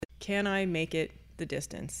can I make it the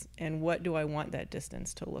distance? And what do I want that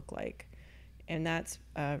distance to look like? And that's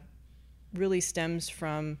really stems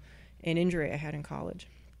from an injury I had in college.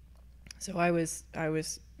 So I was,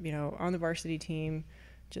 on the varsity team,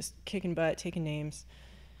 just kicking butt, taking names.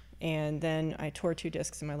 And then I tore 2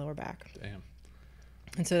 discs in my lower back. Damn.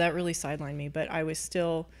 And so that really sidelined me, but I was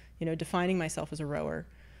still, defining myself as a rower.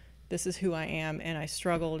 This is who I am. And I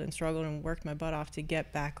struggled and worked my butt off to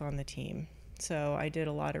get back on the team. So I did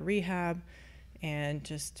a lot of rehab and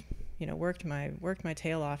just, worked my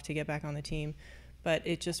tail off to get back on the team, but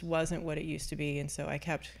it just wasn't what it used to be. And so I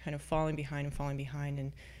kept kind of falling behind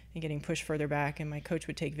and getting pushed further back. And my coach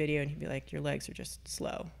would take video and he'd be like, your legs are just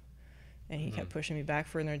slow. And he kept pushing me back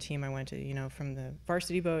further in the team. I went to, from the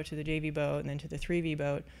varsity boat to the JV boat and then to the 3V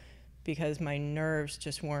boat because my nerves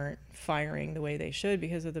just weren't firing the way they should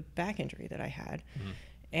because of the back injury that I had.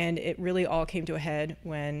 And it really all came to a head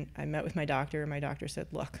when I met with my doctor. My doctor said,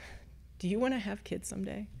 look, do you want to have kids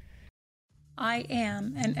someday? I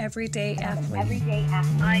am an everyday athlete. I am an everyday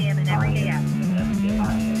athlete. I am an everyday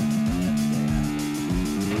athlete.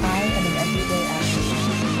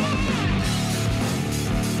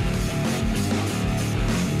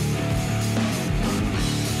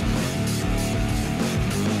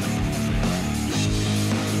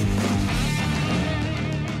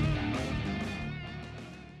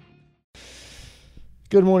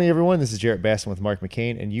 Good morning, everyone. This is Jarrett Basson with Mark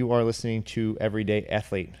McCain, and you are listening to Everyday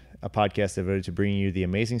Athlete, a podcast devoted to bringing you the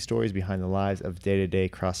amazing stories behind the lives of day-to-day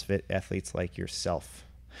CrossFit athletes like yourself.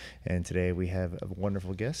 And today we have a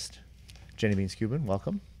wonderful guest, Jenny Beene-Skuban.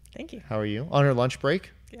 Welcome. Thank you. How are you? On her lunch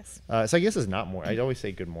break? Yes. So I guess it's not morning. I always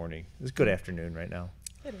say good morning. It's good afternoon right now.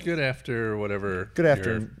 Good after whatever. Good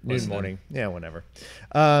afternoon, morning. Yeah, whenever.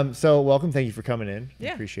 So welcome. Thank you for coming in.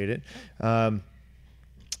 Yeah. Appreciate it.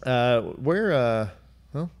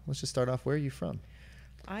 Well, let's just start off. Where are you from?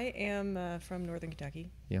 I am from Northern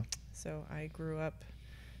Kentucky. Yeah. So I grew up,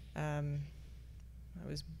 I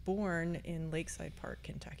was born in Lakeside Park,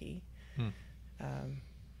 Kentucky,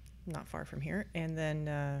 not far from here, and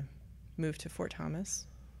then moved to Fort Thomas.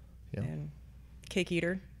 Yeah. And cake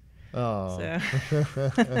eater. Oh. So.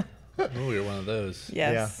 Oh, you're one of those.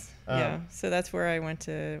 Yes. Yeah. Yeah. So that's where I went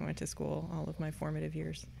to school all of my formative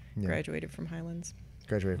years. Yeah. Graduated from Highlands.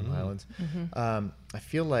 Graduated from Highlands. Mm-hmm. I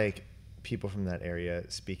feel like people from that area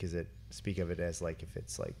speak of it as like if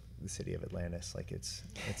it's like the city of Atlantis, like it's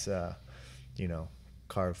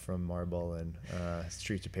carved from marble and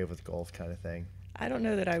streets are paved with gold kind of thing. I don't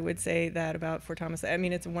know that I would say that about Fort Thomas. I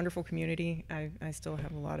mean, it's a wonderful community. I still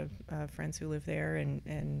have a lot of friends who live there,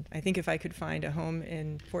 and I think if I could find a home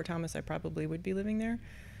in Fort Thomas, I probably would be living there.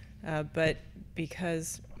 But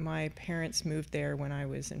because my parents moved there when I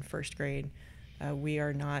was in first grade, we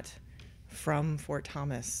are not from Fort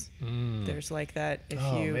Thomas. There's like that.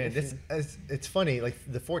 It's funny. Like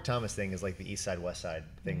the Fort Thomas thing is like the East Side West Side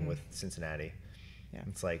thing with Cincinnati. Yeah,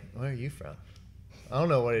 it's like, where are you from? I don't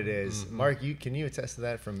know what it is. Mark, can you attest to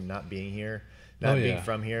that from not being here, being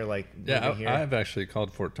from here, like living here? I've actually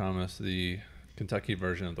called Fort Thomas the Kentucky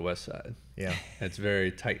version of the West Side. Yeah, it's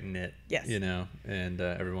very tight knit. Yes, and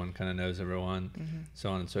everyone kind of knows everyone, so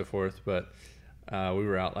on and so forth. But we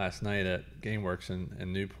were out last night at GameWorks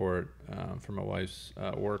in Newport for my wife's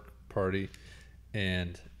work party,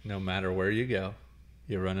 and no matter where you go,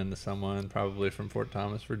 you run into someone probably from Fort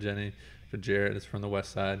Thomas. For Jenny, for Jarrett, it's from the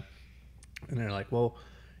West Side, and they're like, "Well,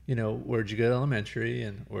 where'd you go to elementary,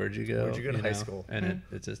 and where'd you go to high school?" And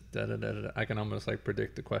it's just da da da da. I can almost like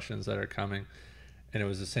predict the questions that are coming, and it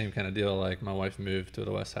was the same kind of deal. Like my wife moved to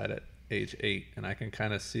the West Side at age 8, and I can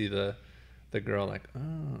kind of see the girl like,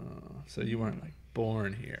 oh, so you weren't like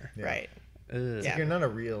born here. Yeah. Right. It's like you're not a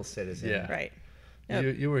real citizen. Yeah. Right.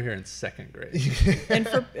 You were here in second grade.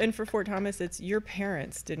 and for Fort Thomas, it's your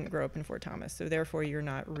parents didn't grow up in Fort Thomas, so therefore you're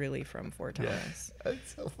not really from Fort Thomas. Yeah.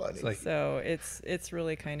 That's so funny. So it's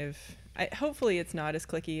really kind of. Hopefully it's not as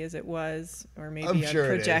cliquey as it was, or maybe I'm sure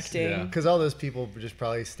projecting. Because all those people just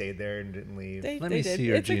probably stayed there and didn't leave. Let me see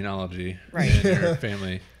your genealogy, right? And your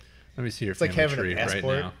family. Let me see your family tree right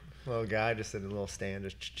now. Little guy just in a little stand,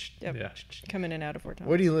 just coming in and out of Fort Thomas.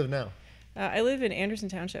 Where do you live now? I live in Anderson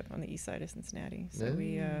Township on the east side of Cincinnati. So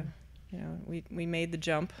we made the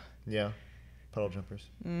jump. Yeah, puddle jumpers.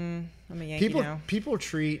 I'm a Yankee now. People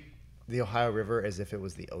treat the Ohio River as if it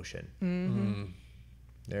was the ocean. Mm-hmm.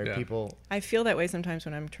 There are people. I feel that way sometimes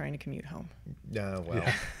when I'm trying to commute home.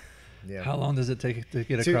 Yeah. How long does it take to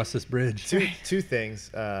get across this bridge? Two things.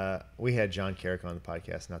 We had John Carrick on the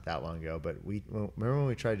podcast not that long ago, but remember when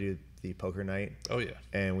we tried to do the poker night? Oh yeah.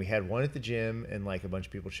 And we had one at the gym, and like a bunch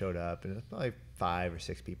of people showed up, and it was probably 5 or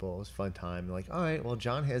 6 people. It was a fun time. They're like, all right, well,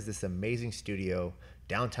 John has this amazing studio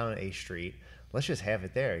downtown A Street. Let's just have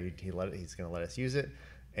it there. He's going to let us use it.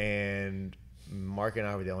 And Mark and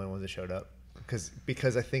I were the only ones that showed up because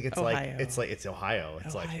I think it's Ohio. it's Ohio.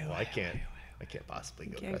 It's like, Ohio, well, I can't Ohio. possibly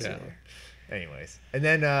go Can't across go there. there. Anyways, and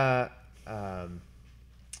then what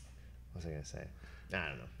was I going to say? I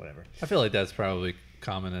don't know. Whatever. I feel like that's probably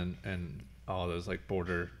common in all those like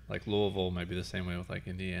border, like Louisville, maybe the same way with like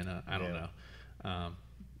Indiana. I don't know.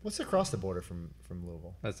 What's across the border from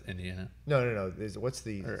Louisville? That's Indiana. No. What's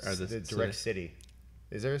the the direct city?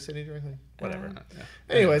 Is there a city directly? Whatever. Yeah.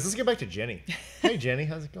 Anyways, let's get back to Jenny. Hey, Jenny,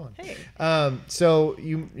 how's it going? Hey. So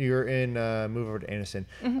you're in move over to Anderson.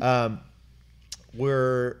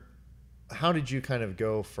 How did you kind of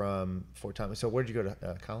go from Fort Thomas? So where did you go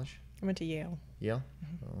to college? I went to Yale. Yale.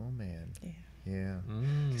 Oh man. Yeah.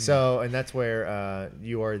 Mm. So and that's where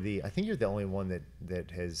you are I think you're the only one that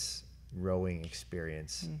has rowing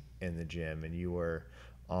experience in the gym, and you were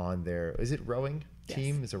on their. Is it rowing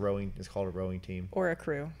team? Yes. It's called a rowing team. Or a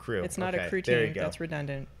crew. Crew. It's not Okay. a crew There you team. go. That's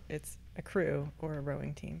redundant. It's a crew or a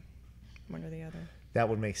rowing team. One or the other. That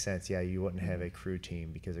would make sense. Yeah, you wouldn't have a crew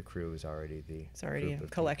team because a crew is already It's already group a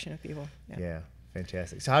of collection of people. people. Yeah,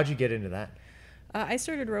 fantastic. So how'd you get into that? I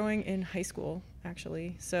started rowing in high school,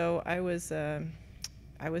 actually. So I was a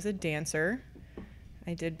dancer.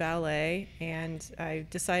 I did ballet, and I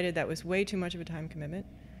decided that was way too much of a time commitment,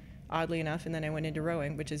 oddly enough. And then I went into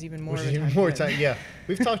rowing, which is even more of a time commitment. Yeah,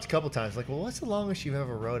 we've talked a couple times. Like, well, what's the longest you've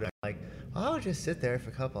ever rowed? I'm like, well, I would just sit there for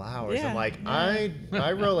a couple hours. Yeah, I'm like, yeah.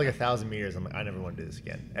 I row like 1,000 meters. I'm like, I never want to do this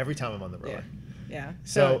again. Every time I'm on the rower. Yeah.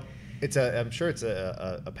 So I'm sure it's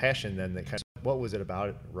a passion then that kind of. What was it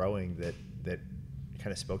about rowing that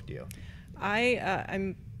kind of spoke to you?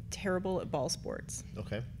 I'm terrible at ball sports.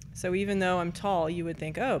 Okay. So even though I'm tall, you would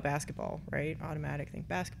think, oh, basketball, right? Automatic, think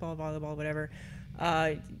basketball, volleyball, whatever.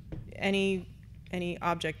 Any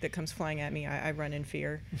object that comes flying at me, I run in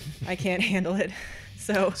fear. I can't handle it.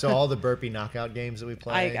 So all the burpee knockout games that we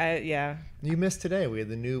play. Yeah. You missed today. We had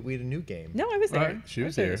a new game. No, I was there. Right, she I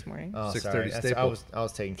was there there. this morning. Oh, 6:30 sorry. Staple. I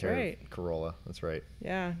was taking care right. of Corolla. That's right.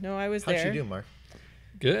 Yeah. No, I was How'd there. she do, Mark?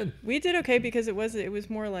 Good. We did okay because it was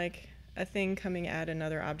more like a thing coming at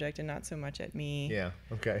another object and not so much at me. Yeah.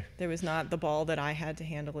 Okay. There was not the ball that I had to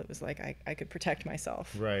handle. It was like I could protect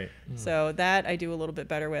myself. Right. So that I do a little bit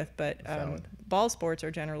better with, but Valid. ball sports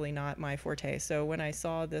are generally not my forte. So when I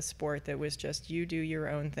saw this sport that was just you do your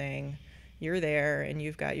own thing, you're there and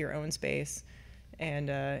you've got your own space, and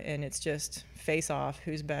it's just face off,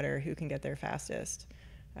 who's better, who can get there fastest.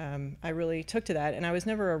 I really took to that, and I was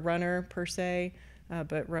never a runner per se,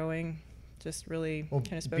 but rowing just really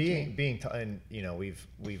kind of spoke to me. And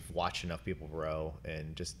we've watched enough people row,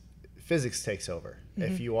 and just physics takes over.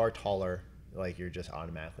 If you are taller, like you're just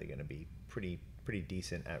automatically going to be pretty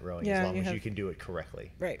decent at rowing as long as you can do it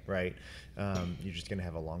correctly. Right. You're just going to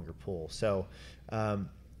have a longer pull. So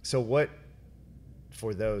what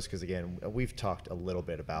for those? Because again, we've talked a little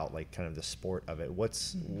bit about like kind of the sport of it.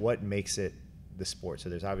 What makes it the sport? So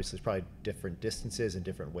there's probably different distances and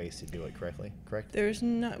different ways to do it correct? There's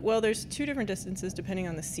two different distances depending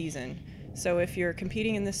on the season. So if you're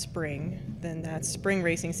competing in the spring, then that's spring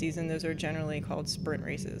racing season. Those are generally called sprint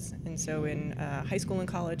races. And so in high school and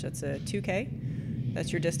college, that's a 2K.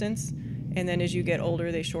 That's your distance. And then as you get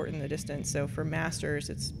older, they shorten the distance. So for masters,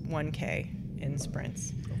 it's 1K in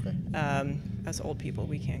sprints. Okay. Us old people,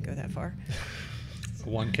 we can't go that far.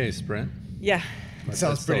 1K sprint. Yeah. It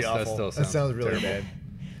sounds pretty awful. That sounds really terrible. bad.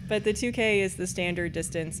 But the 2K is the standard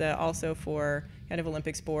distance also for kind of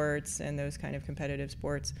Olympic sports and those kind of competitive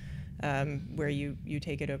sports where you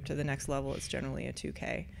take it up to the next level. It's generally a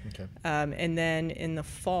 2K. Okay. And then in the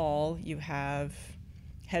fall, you have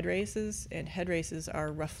head races, and head races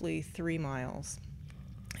are roughly 3 miles.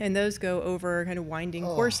 And those go over kind of winding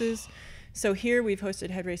courses. So here we've hosted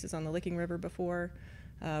head races on the Licking River before,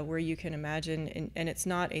 where you can imagine, and it's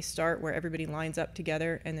not a start where everybody lines up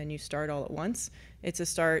together and then you start all at once. It's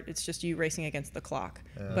just you racing against the clock.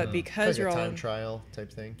 But because it's like you're a all time trial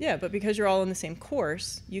type thing. Yeah, but because you're all in the same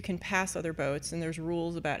course, you can pass other boats, and there's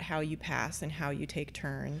rules about how you pass and how you take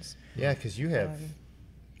turns. Yeah, because you have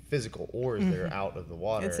physical oars that are out of the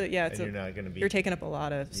water. You're not going to be. You're taking up a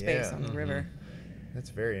lot of space on the river. That's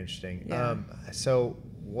very interesting. Yeah. So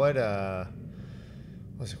what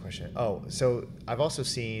what's the question? Oh, so I've also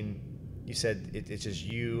seen, you said it's just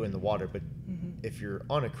you and the water, but if you're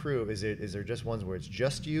on a crew, is there just ones where it's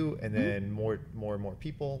just you and then more and more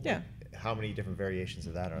people? Yeah. How many different variations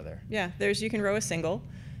of that are there? Yeah, you can row a single,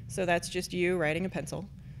 so that's just you riding a pencil,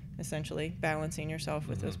 essentially, balancing yourself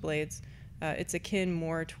with those blades. It's akin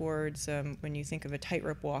more towards when you think of a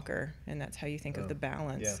tightrope walker, and that's how you think of the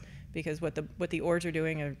balance. Yeah. because what the oars are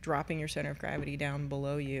doing are dropping your center of gravity down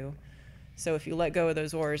below you. So if you let go of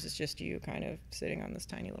those oars, it's just you kind of sitting on this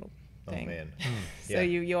tiny little thing. Oh man. So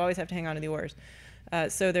you always have to hang on to the oars.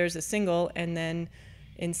 So there's a single, and then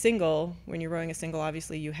in single, when you're rowing a single,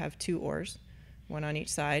 obviously you have 2 oars, one on each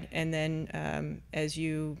side. And then as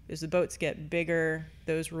the boats get bigger,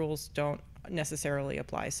 those rules don't necessarily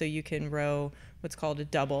apply. So you can row what's called a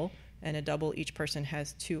double, and a double, each person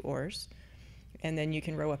has 2 oars. And then you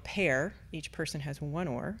can row a pair, each person has 1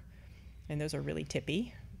 oar, and those are really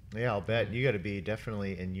tippy. Yeah, I'll bet. You got to be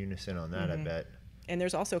definitely in unison on that, I bet. And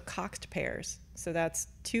there's also coxed pairs. So that's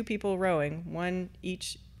 2 people rowing, one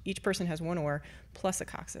each person has 1 oar plus a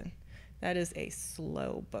coxswain. That is a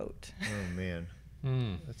slow boat. Oh man.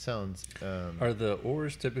 That sounds Are the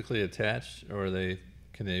oars typically attached, or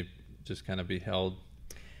can they just kind of be held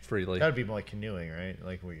freely? That would be more like canoeing, right?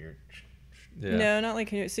 Like where you're No, not like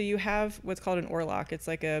canoe. So you have what's called an oar lock. It's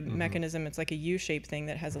like a mechanism. It's like a U-shaped thing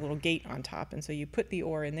that has a little gate on top, and so you put the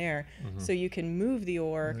oar in there, so you can move the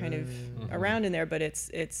oar kind of around in there, but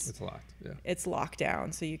it's locked. Yeah. It's locked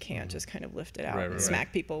down, so you can't just kind of lift it out and Right.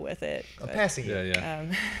 smack people with it. I'm But, passing you.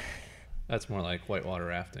 Yeah. That's more like whitewater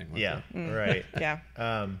rafting. Yeah, right. yeah,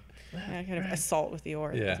 kind of assault with the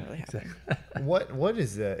oar. It Yeah, doesn't really happen. What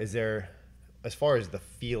is there as far as the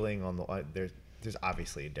feeling on the there's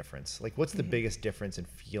obviously a difference. Like what's the biggest difference in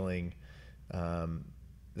feeling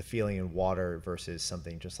the feeling in water versus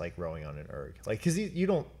something just like rowing on an erg? Like because you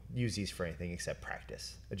don't use these for anything except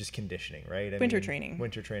practice, just conditioning, right? Winter training,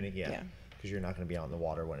 yeah, because you're not going to be out in the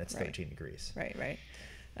water when it's 13 degrees. Right.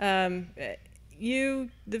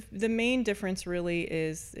 The main difference really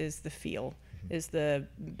is the feel, is the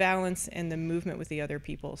balance and the movement with the other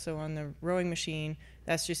people. So on the rowing machine,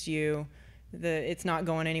 that's just you. It's not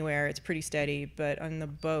going anywhere. It's pretty steady. But on the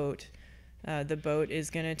boat is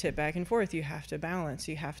going to tip back and forth. You have to balance.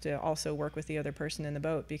 You have to also work with the other person in the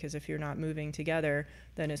boat, because if you're not moving together,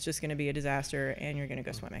 then it's just going to be a disaster and you're going to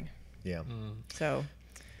go swimming. Yeah. So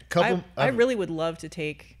I really would love to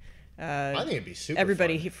take I think it'd be super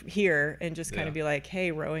everybody fun. here and just kind of be like,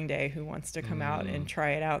 hey, rowing day, who wants to come out and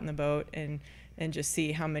try it out in the boat and just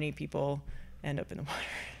see how many people end up in the water.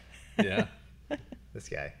 Yeah. This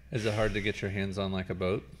guy. Is it hard to get your hands on like a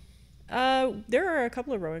boat? There are a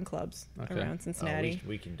couple of rowing clubs around Cincinnati.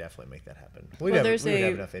 We can definitely make that happen. Well, We would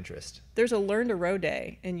have enough interest. There's a Learn to Row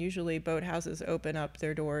Day, and usually boathouses open up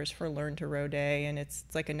their doors for Learn to Row Day, and it's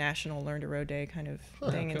like a national Learn to Row Day kind of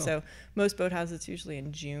thing. Cool. And so most boathouses, it's usually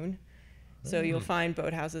in June. So you'll find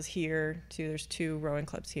boathouses here too. There's 2 rowing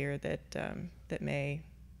clubs here that may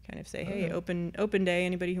kind of say, hey, open day,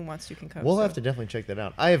 anybody who wants to can come. We'll have to definitely check that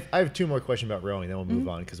out. I have 2 more questions about rowing, then we'll move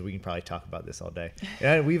on, because we can probably talk about this all day. And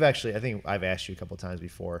I think I've asked you a couple of times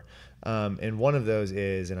before, and one of those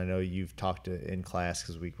is, and I know you've talked in class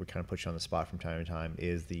because we kind of put you on the spot from time to time,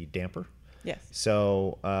 is the damper. Yes.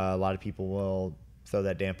 So a lot of people will throw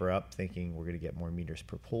that damper up thinking we're going to get more meters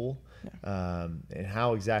per pull. And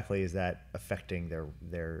how exactly is that affecting their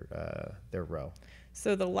row?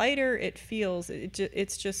 So the lighter it feels,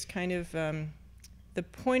 it's just kind of the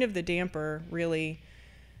point of the damper really,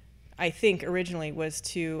 I think originally was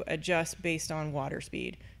to adjust based on water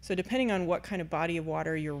speed. So depending on what kind of body of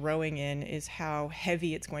water you're rowing in is how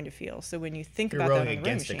heavy it's going to feel. So when you think about that on the rowing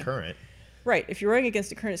against machine, a current. Right. If you're rowing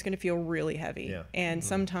against a current, it's going to feel really heavy. Yeah. And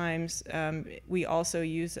sometimes we also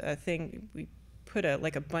use a thing, we put a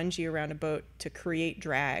bungee around a boat to create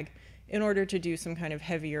drag in order to do some kind of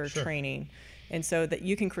heavier training. And so that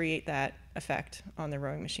you can create that effect on the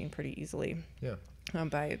rowing machine pretty easily. Yeah.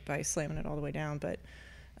 By slamming it all the way down. But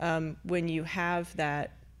when you have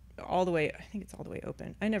that all the way, I think it's all the way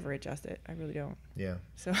open. I never adjust it. I really don't. Yeah.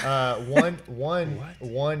 So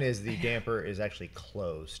one is the damper is actually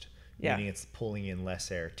closed. Yeah. Meaning it's pulling in less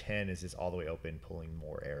air. 10 is it's all the way open, pulling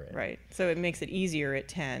more air in. Right. So it makes it easier at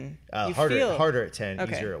 10. Harder at 10,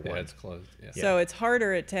 Okay. easier at 1. Yeah, it's closed. Yeah. So it's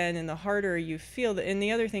harder at 10, and the harder you feel. And the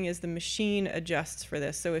other thing is the machine adjusts for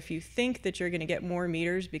this. So if you think that you're going to get more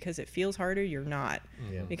meters because it feels harder, you're not.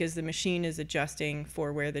 Yeah. Because the machine is adjusting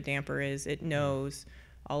for where the damper is. It knows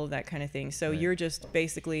all of that kind of thing. So you're just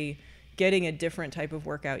basically getting a different type of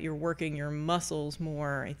workout. You're working your muscles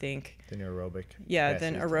more, I think. Than aerobic. Yeah,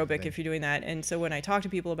 than aerobic if you're doing that. And so when I talk to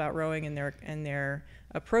people about rowing and their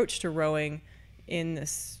approach to rowing in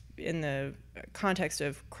the context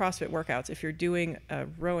of CrossFit workouts, if you're doing a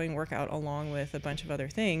rowing workout along with a bunch of other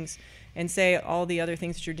things, and say all the other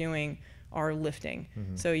things that you're doing are lifting.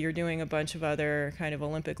 So you're doing a bunch of other kind of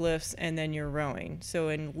Olympic lifts, and then you're rowing. So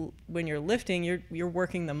when you're lifting, you're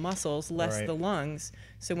working the muscles, less the lungs.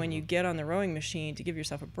 So when you get on the rowing machine to give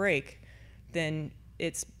yourself a break, then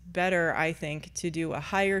it's better, I think, to do a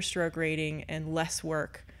higher stroke rating and less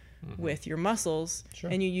work with your muscles,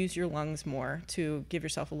 and you use your lungs more to give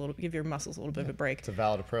your muscles a little bit of a break. It's a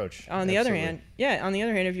valid approach. On the other hand,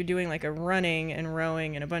 if you're doing like a running and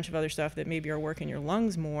rowing and a bunch of other stuff that maybe are working your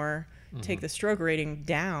lungs more, take the stroke rating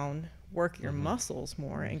down, work your muscles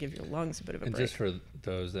more, and give your lungs a bit of a break. And just for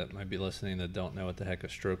those that might be listening that don't know what the heck a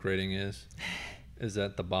stroke rating is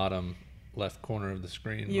at the bottom left corner of the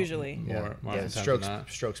screen. Usually. More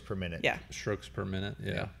strokes per minute. Yeah. Strokes per minute.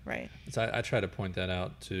 Yeah. Right. So I try to point that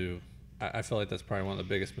out too. I feel like that's probably one of the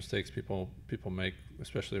biggest mistakes people make,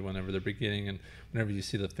 especially whenever they're beginning, and whenever you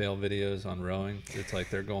see the fail videos on rowing, it's like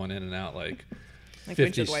they're going in and out like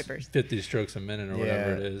 50 strokes a minute or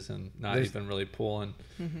whatever it is, and not even really pulling.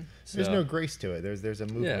 So, there's no grace to it. There's a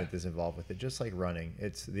movement that's involved with it, just like running.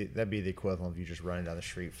 That'd be the equivalent of you just running down the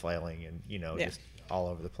street flailing and just all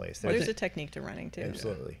over the place. There's a technique to running too.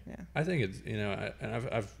 Absolutely. Yeah. I think it's and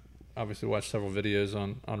I've obviously watched several videos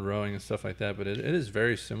on rowing and stuff like that, but it is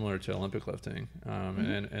very similar to Olympic lifting,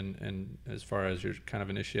 and as far as you're kind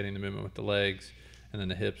of initiating the movement with the legs and then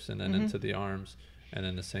the hips and then into the arms. And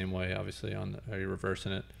then the same way, obviously, you're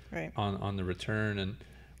reversing it on the return. And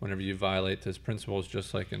whenever you violate those principles,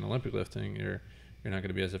 just like in Olympic lifting, you're not going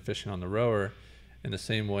to be as efficient on the rower. In the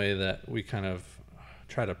same way that we kind of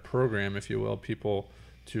try to program, if you will, people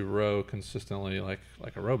to row consistently like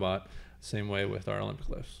a robot. Same way with our Olympic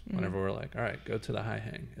lifts. Whenever we're like, all right, go to the high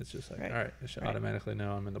hang, it's just like, all right, I should automatically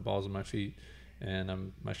know I'm in the balls of my feet,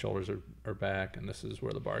 and my shoulders are back, and this is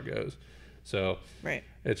where the bar goes. So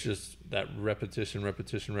it's just that repetition,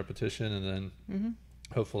 and then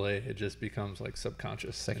hopefully it just becomes like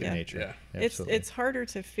subconscious, second nature. Yeah, it's harder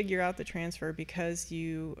to figure out the transfer because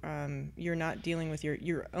you're not dealing with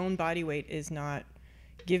your own body weight is not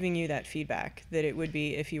giving you that feedback that it would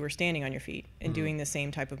be if you were standing on your feet and doing the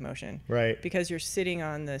same type of motion. Right. Because you're sitting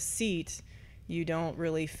on the seat, you don't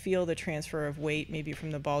really feel the transfer of weight maybe from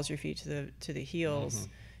the balls of your feet to the heels,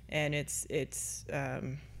 and it's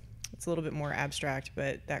a little bit more abstract,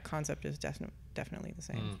 but that concept is definitely the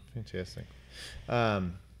same. Fantastic.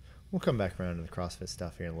 We'll come back around to the CrossFit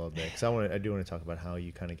stuff here in a little bit, because I do want to talk about how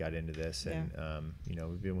you kind of got into this, and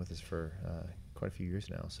we've been with this for quite a few years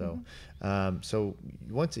now. So, so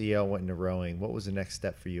you went to Yale, went into rowing. What was the next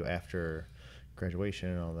step for you after graduation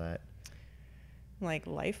and all that? Like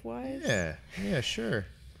life-wise? Yeah, sure.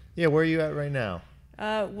 Yeah, where are you at right now?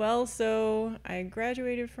 Well, so I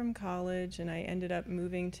graduated from college and I ended up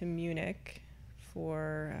moving to Munich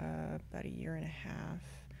for about a year and a half.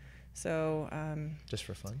 So just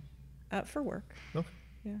for fun? For work. Okay.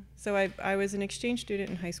 Yeah. So I was an exchange student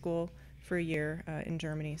in high school for a year in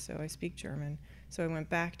Germany, so I speak German. So I went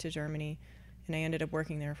back to Germany and I ended up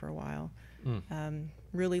working there for a while.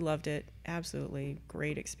 Really loved it. Absolutely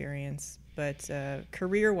great experience. But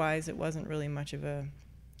career-wise, it wasn't really much of a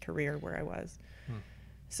career where I was.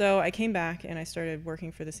 So I came back and I started working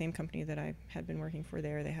for the same company that I had been working for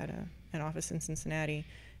there. They had an office in Cincinnati,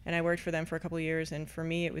 and I worked for them for a couple of years. And for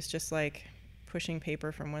me, it was just like pushing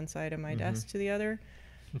paper from one side of my desk to the other.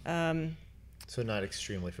 So not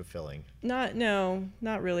extremely fulfilling. Not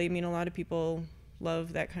really. I mean, a lot of people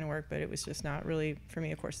love that kind of work, but it was just not really for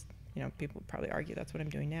me. Of course, people probably argue that's what I'm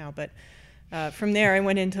doing now. But from there, I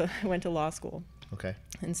went to law school. Okay.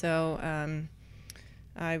 And so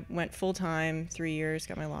I went full-time 3 years,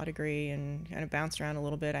 got my law degree, and kind of bounced around a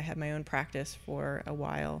little bit. I had my own practice for a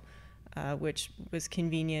while, which was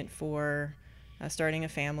convenient for starting a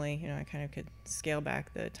family. I kind of could scale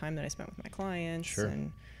back the time that I spent with my clients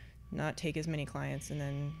and not take as many clients, and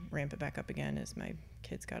then ramp it back up again as my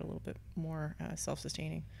kids got a little bit more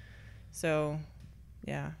self-sustaining. So,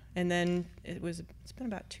 yeah. And then it's been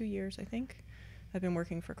about 2 years, I think. I've been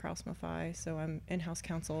working for Kraus Maffei, so I'm in-house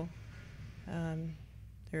counsel.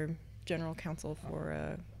 They're general counsel for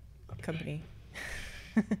a company.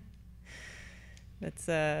 That's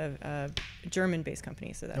a German-based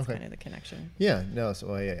company, so that's kind of the connection. Yeah, no,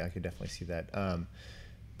 so I could definitely see that.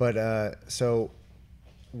 So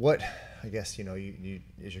what, I guess, you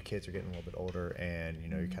as your kids are getting a little bit older and,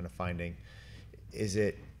 you're kind of finding, is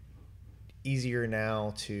it easier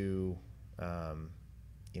now to,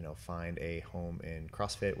 find a home in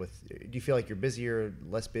CrossFit do you feel like you're busier,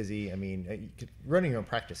 less busy? I mean, running your own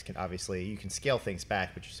practice you can scale things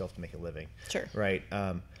back, but you still have to make a living. Sure. Right.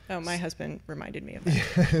 My husband reminded me of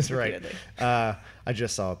that. That's right. I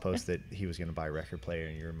just saw a post that he was going to buy a record player,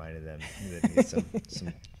 and you reminded them that he had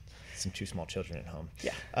some two small children at home.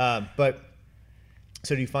 Yeah. But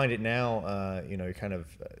so do you find it now, you're kind of,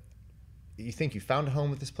 you think you found a home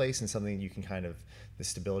with this place and something you can kind of, the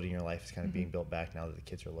stability in your life is kind of being built back now that the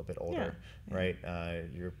kids are a little bit older, right?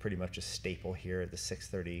 You're pretty much a staple here at the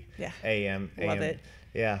 6:30 a.m. Love it.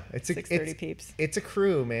 Yeah, it's a 6:30 peeps. It's a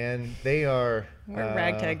crew, man. They are. We're a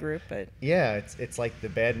ragtag group, but yeah, it's like the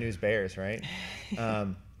Bad News Bears, right?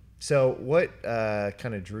 So what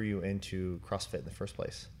kind of drew you into CrossFit in the first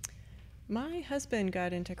place? my husband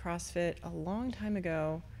got into CrossFit a long time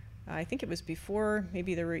ago. I think it was before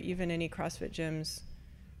maybe there were even any CrossFit gyms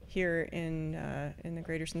here in the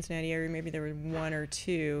greater Cincinnati area. Maybe there were one or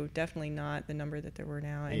two, definitely not the number that there were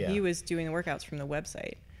now. And he was doing the workouts from the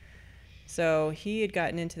website. So he had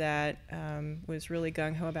gotten into that, was really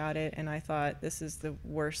gung-ho about it, and I thought, this is the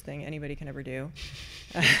worst thing anybody can ever do.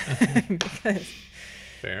 Because,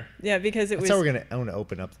 fair. yeah, because That's how I want to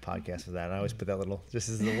open up the podcast with that. I always put that little, this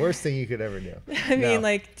is the worst thing you could ever do. I mean,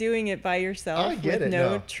 like doing it by yourself with no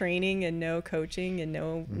No. training and no coaching and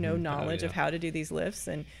no knowledge of how to do these lifts.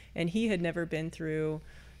 And he had never been through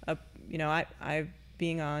I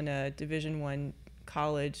being on a Division I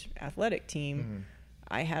college athletic team,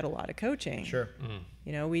 I had a lot of coaching. Sure.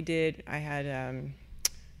 You know, I had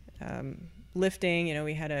lifting,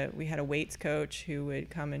 we had a weights coach who would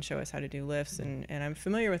come and show us how to do lifts, and I'm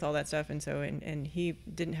familiar with all that stuff, and so and he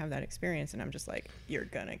didn't have that experience, and I'm just like, you're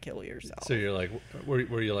gonna kill yourself. So you're like,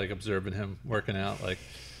 were you like observing him working out, like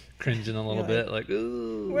cringing a little bit, like,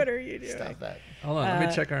 ooh, what are you doing? Stop that. Hold on, let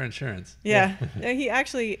me check our insurance. Yeah. He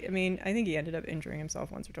actually, I think he ended up injuring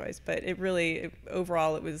himself once or twice, but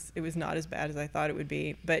overall it was not as bad as I thought it would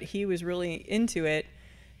be. But he was really into it,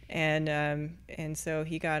 and so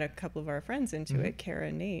he got a couple of our friends into it, Kara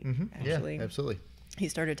and Nate, actually. Yeah, absolutely. He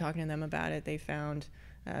started talking to them about it. They found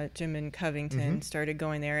Jim in Covington, started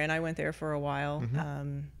going there, and I went there for a while,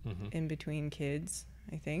 in between kids,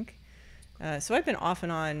 I think. So I've been off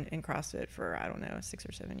and on in CrossFit for, 6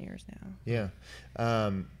 or 7 years now. Yeah.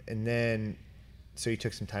 And then, so you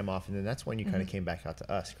took some time off, and then that's when you kind of came back out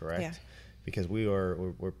to us, correct? Yeah. Because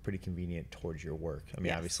we're pretty convenient towards your work. I mean,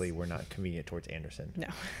 Yes. obviously we're not convenient towards Anderson.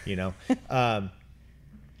 No.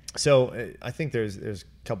 So I think there's a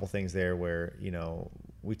couple things there where,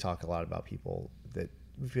 we talk a lot about people that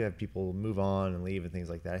if you have people move on and leave and things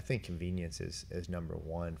like that. I think convenience is number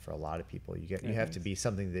one for a lot of people. You have to be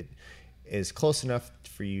something that is close enough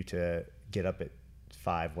for you to get up at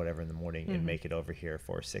 5 whatever in the morning and make it over here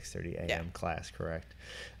for a 6:30 a.m. class, correct?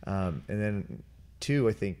 And then 2,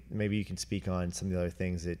 I think maybe you can speak on some of the other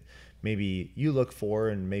things that maybe you look for,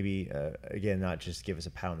 and maybe again, not just give us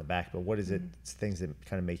a pat on the back, but what is it, things that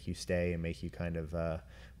kind of make you stay and make you kind of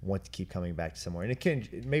want to keep coming back to somewhere. And it can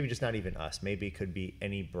maybe just not even us, maybe it could be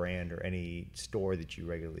any brand or any store that you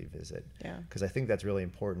regularly visit. Yeah. Because I think that's really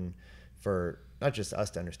important for not just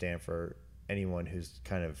us to understand, for anyone who's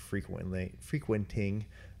kind of frequenting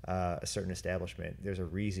a certain establishment. There's a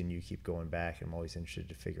reason you keep going back, and I'm always interested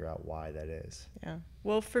to figure out why that is. Yeah.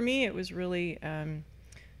 Well, for me, it was really,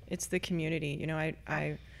 it's the community.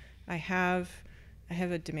 I have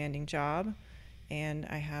a demanding job, and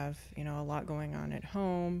I have, a lot going on at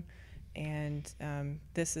home, and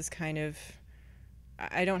this is kind of,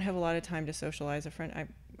 I don't have a lot of time to socialize.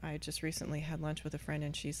 I just recently had lunch with a friend,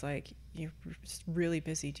 and she's like, "You're really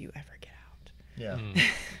busy. Do you ever get out?" Yeah.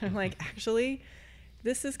 I'm like, actually,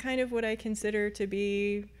 this is kind of what I consider to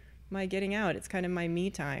be my getting out. It's kind of my me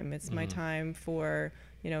time. It's my time for,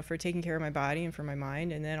 for taking care of my body and for my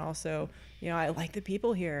mind. And then also, I like the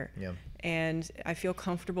people here. Yeah. And I feel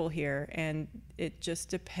comfortable here. And it just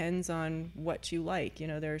depends on what you like.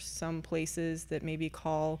 There's some places that maybe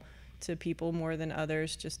call to people more than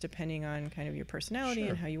others, just depending on kind of your personality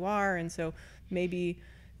and how you are. And so maybe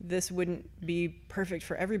this wouldn't be perfect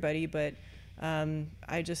for everybody, but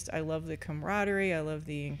I love the camaraderie. I love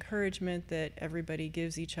the encouragement that everybody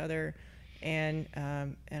gives each other. And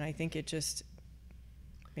I think it just,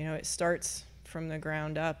 it starts from the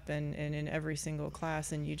ground up and in every single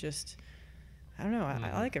class, and you just, I don't know,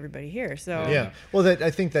 I like everybody here. So yeah. Well, I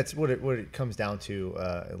think that's what it comes down to,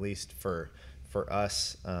 at least for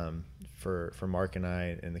us, for Mark and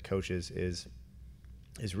I and the coaches,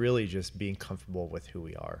 is really just being comfortable with who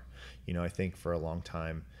we are. I think for a long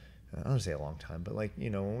time, I don't want to say a long time, but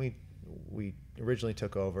when we originally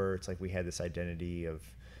took over, it's like we had this identity of,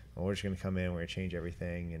 well, we're just going to come in, we're going to change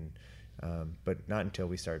everything, and but not until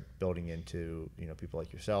we start building into people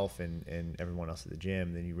like yourself and everyone else at the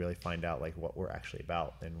gym, then you really find out like what we're actually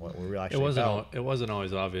about and what we're actually about. It wasn't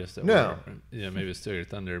always obvious that maybe it's still your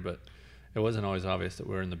thunder, but it wasn't always obvious that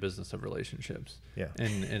we're in the business of relationships. Yeah.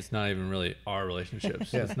 And it's not even really our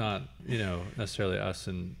relationships. It's not, necessarily us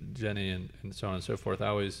and Jenny and so on and so forth. I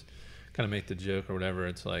always kind of make the joke or whatever.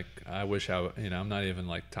 It's like, I wish I'm not even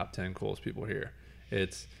like top 10 coolest people here.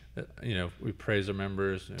 It's, we praise our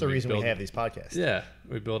members. It's the reason we have these podcasts. Yeah,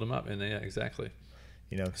 we build them up, and exactly.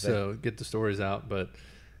 So get the stories out, but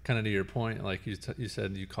kind of to your point, like you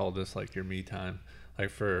said, you called this like your me time. Like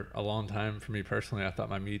for a long time, for me personally, I thought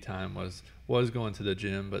my me time was going to the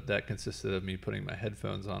gym, but that consisted of me putting my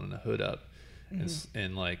headphones on and a hood up,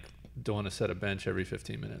 and like doing a set of bench every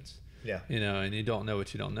 15 minutes. Yeah. And you don't know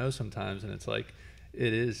what you don't know sometimes, and it's like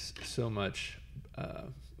it is so much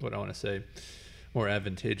what I want to say, more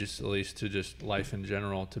advantageous, at least to just life in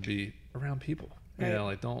general, to be around people. Right.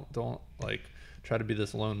 Like don't like try to be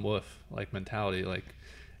this lone wolf like mentality. Like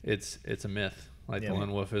it's a myth. Like the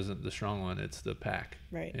lone wolf isn't the strong one, it's the pack.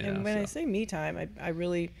 Right. And when I say me time, I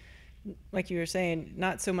really, like you were saying,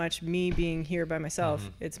 not so much me being here by myself.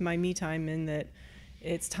 It's my me time in that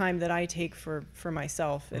it's time that I take for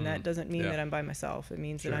myself, and that doesn't mean that I'm by myself. It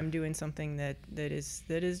means that I'm doing something that is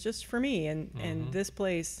just for me, and this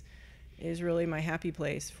place is really my happy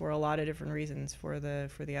place for a lot of different reasons, for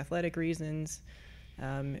the athletic reasons,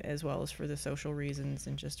 as well as for the social reasons,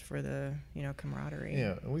 and just for the camaraderie.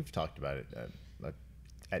 Yeah, we've talked about it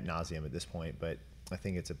ad nauseum at this point, but I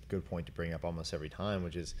think it's a good point to bring up almost every time,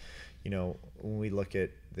 which is, when we look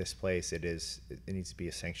at this place, it needs to be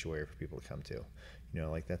a sanctuary for people to come to.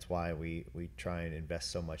 Like that's why we try and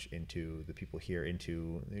invest so much into the people here,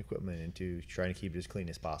 into the equipment, into trying to keep it as clean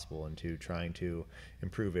as possible, into trying to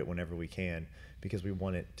improve it whenever we can, because we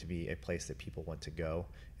want it to be a place that people want to go,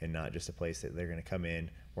 and not just a place that they're going to come in,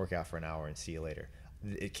 work out for an hour, and see you later.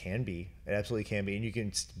 It absolutely can be, and you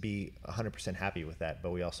can be 100% happy with that, but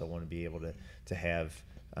we also want to be able to have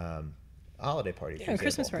a holiday party, for example.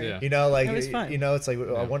 Christmas party. Yeah. That was fun. It's like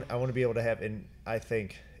I want to be able to have, and I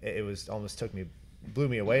think it was almost blew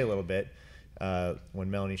me away a little bit when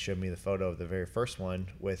Melanie showed me the photo of the very first one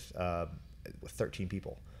with 13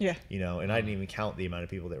 people. Yeah. And I didn't even count the amount of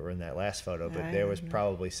people that were in that last photo, but there was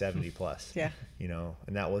probably 70 plus. Yeah.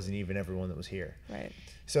 And that wasn't even everyone that was here. Right.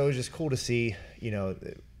 So it was just cool to see,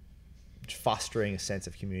 fostering a sense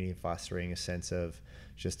of community, fostering a sense of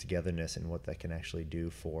just togetherness, and what that can actually do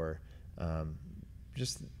for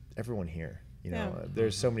just everyone here.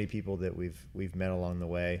 There's so many people that we've met along the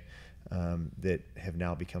way that have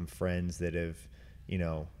now become friends, that have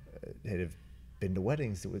been to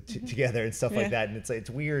weddings together and stuff like that. And it's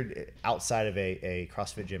weird outside of a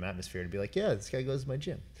CrossFit gym atmosphere to be like, yeah, this guy goes to my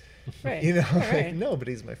gym. Right. Like, no, but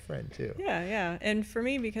he's my friend too. Yeah. And for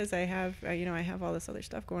me, because I have all this other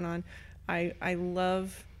stuff going on, I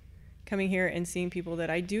love coming here and seeing people that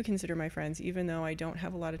I do consider my friends, even though I don't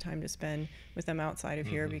have a lot of time to spend with them outside of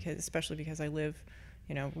here, especially because I live,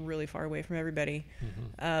 really far away from everybody.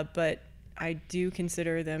 But I do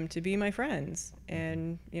consider them to be my friends,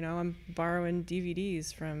 and I'm borrowing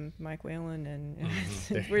DVDs from Mike Whalen,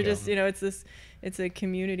 and we're just it's a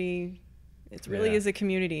community. It really is a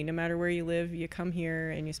community. No matter where you live, you come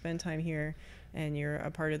here and you spend time here, and you're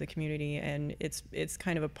a part of the community, and it's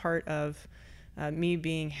kind of a part of me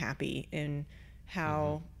being happy in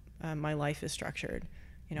how my life is structured.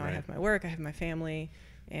 I have my work, I have my family,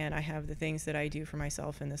 and I have the things that I do for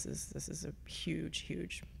myself, and this is a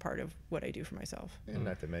huge part of what I do for myself. And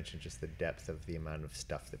not to mention just the depth of the amount of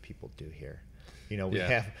stuff that people do here.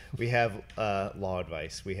 We have law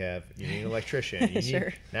advice. We have, you need an electrician. You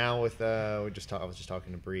need, now with I was just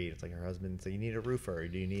talking to Bree. It's like her husband. So you need a roofer.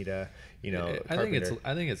 Do you need a carpenter?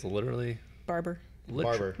 I think it's literally Barber.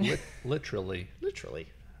 Literally.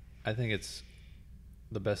 I think it's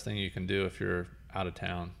the best thing you can do if you're out of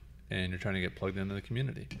town and you're trying to get plugged into the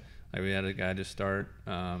community. Like, we had a guy just start,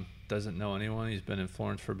 doesn't know anyone. He's been in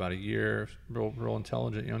Florence for about a year. Real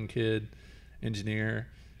intelligent young kid, engineer.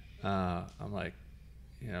 I'm like,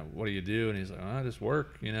 what do you do? And he's like, I just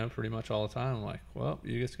work, pretty much all the time. I'm like, well,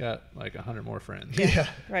 you just got like 100 more friends. Yeah,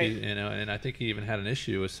 right. And I think he even had an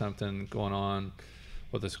issue with something going on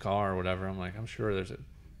with his car or whatever. I'm like, I'm sure there's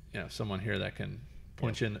someone here that can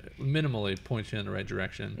minimally point you in the right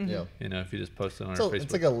direction. Yeah. If you just post it on our Facebook.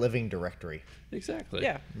 It's like a living directory. Exactly.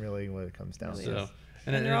 Yeah. Really, what it comes down to. So,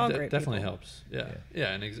 and they're all great definitely people. helps.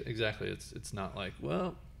 Yeah. And exactly. It's not like,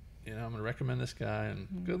 well, I'm going to recommend this guy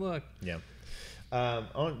and good luck. Yeah. I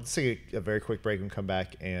want to take a very quick break and come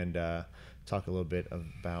back and talk a little bit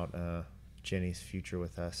about Jenny's future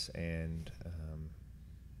with us, and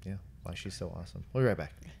why she's so awesome. We'll be right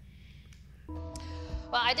back. Well,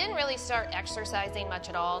 I didn't really start exercising much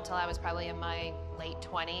at all until I was probably in my late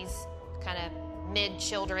 20s, kind of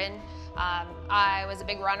mid-children. I was a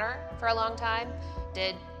big runner for a long time,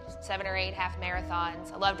 did 7 or 8 half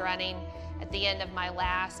marathons. I loved running. At the end of my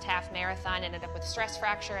last half marathon, I ended up with stress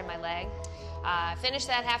fracture in my leg. Finished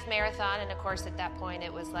that half marathon, and of course at that point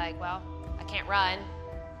it was like, well, I can't run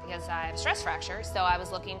because I have a stress fracture, so I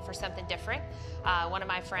was looking for something different. One of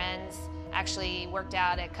my friends actually worked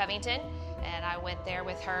out at Covington, and I went there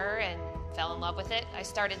with her and fell in love with it. I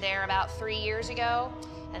started there about 3 years ago,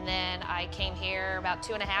 and then I came here about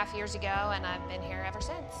 2.5 years ago, and I've been here ever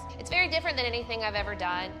since. It's very different than anything I've ever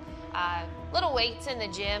done. Little weights in the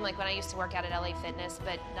gym, like when I used to work out at LA Fitness,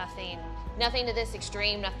 but nothing to this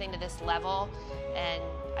extreme, nothing to this level. And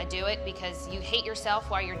I do it because you hate yourself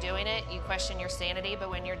while you're doing it. You question your sanity, but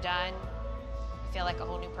when you're done, you feel like a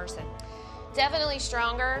whole new person. Definitely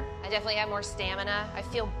stronger. I definitely have more stamina. I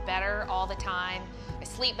feel better all the time. I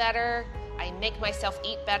sleep better. I make myself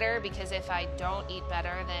eat better, because if I don't eat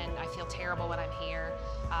better, then I feel terrible when I'm here.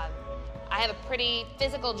 I have a pretty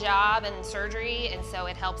physical job and surgery, and so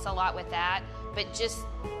it helps a lot with that. But just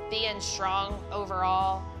being strong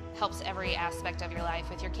overall helps every aspect of your life.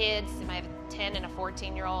 With your kids, I have a 10 and a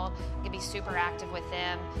 14-year-old. You can be super active with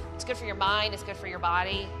them. It's good for your mind, it's good for your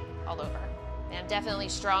body, all over. And I'm definitely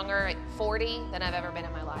stronger at 40 than I've ever been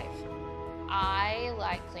in my life. I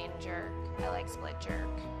like clean and jerk. I like split jerk.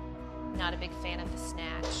 Not a big fan of the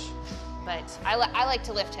snatch, but I like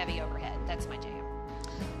to lift heavy overhead. That's my jam.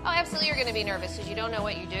 Oh, absolutely, you're going to be nervous because you don't know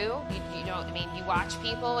what you do. You don't. I mean, you watch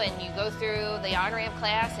people and you go through the on-ramp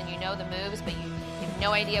class and you know the moves, but you have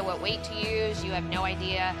no idea what weight to use. You have no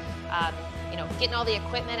idea, getting all the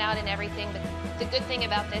equipment out and everything. But the good thing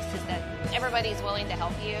about this is that everybody's willing to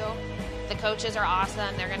help you. The coaches are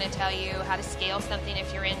awesome. They're going to tell you how to scale something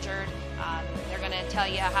if you're injured. They're going to tell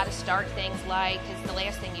you how to start things light, because the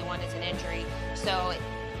last thing you want is an injury. So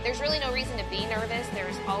there's really no reason to be nervous.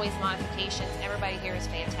 There's always modifications. Everybody here is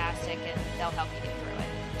fantastic, and they'll help you get through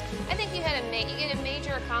it. I think you get a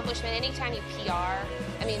major accomplishment anytime you PR.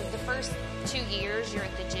 I mean, the first 2 years you're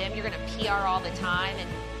at the gym, you're going to PR all the time, and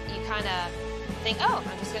you kind of think, oh,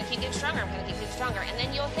 I'm just going to keep getting stronger. I'm going to keep getting stronger. And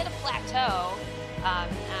then you'll hit a plateau. I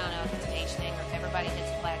don't know if it's an age thing or if everybody hits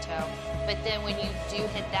a plateau. But then when you do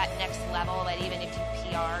hit that next level, that even if you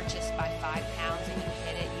PR just by 5 pounds and you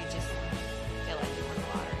hit it, you just feel like you won the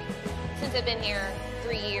lottery. Since I've been here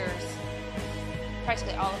 3 years,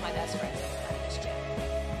 practically all of my best friends have come to this gym.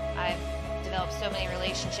 I've developed so many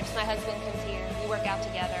relationships. My husband comes here, we work out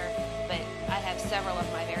together, but I have several of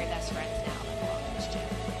my very best friends now that belong to this gym.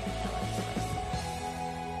 I love this place.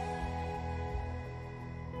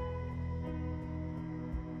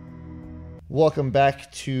 Welcome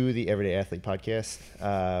back to the Everyday Athlete Podcast.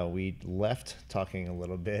 We left talking a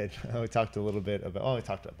little bit. We talked about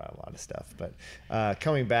a lot of stuff, but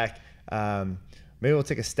coming back, maybe we'll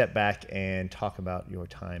take a step back and talk about your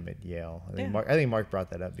time at Yale. I think Mark brought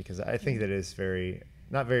that up because I think that is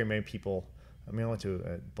not very many people. I mean, I went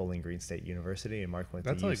to Bowling Green State University, and Mark went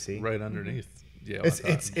to UC. That's like right underneath Yale.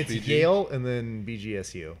 It's Yale and then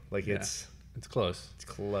BGSU. It's close. It's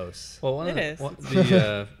close. Well, one and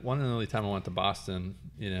only time I went to Boston,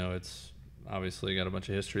 it's obviously got a bunch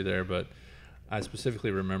of history there, but I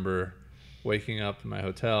specifically remember waking up in my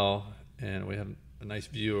hotel and we had a nice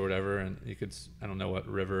view or whatever, and you could, I don't know what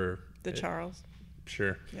river. Charles.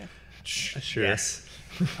 Sure. Yeah. Sure. Yes.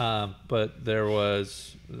 But there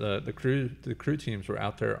was the crew teams were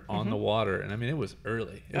out there on the water, and I mean it was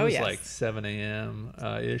early. It was like 7 a.m.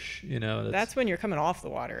 Ish. That's when you're coming off the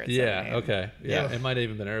water. At 7 a.m. Okay. Yeah. It might have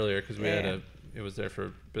even been earlier because we had it was there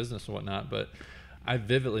for business and whatnot. But I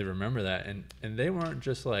vividly remember that, and they weren't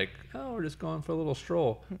just like, oh, we're just going for a little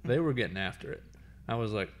stroll. They were getting after it. I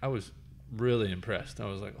was really impressed. I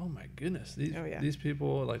was like, oh my goodness, these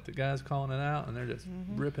people, like the guys calling it out, and they're just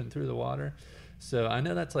ripping through the water. So I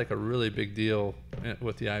know that's like a really big deal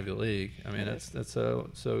with the Ivy League. I mean, that's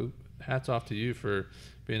so hats off to you for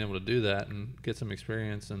being able to do that and get some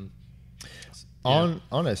experience. And on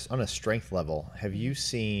a strength level, have you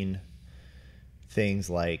seen things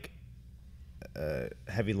like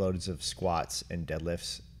heavy loads of squats and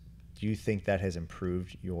deadlifts? Do you think that has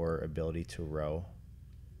improved your ability to row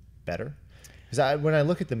better? Because when I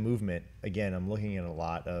look at the movement, again, I'm looking at a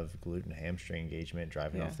lot of glute and hamstring engagement,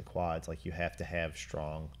 driving off the quads. Like, you have to have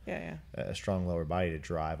a strong lower body to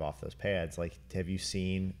drive off those pads. Like, have you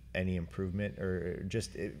seen any improvement, or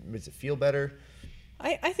just does it feel better?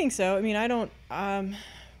 I think so. I mean, I don't.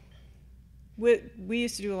 We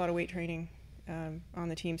used to do a lot of weight training on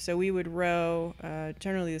the team, so we would row.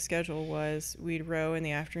 Generally, the schedule was we'd row in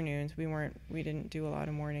the afternoons. We didn't do a lot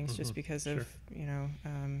of mornings just because of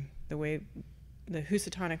the way the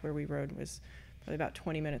Housatonic where we rode was probably about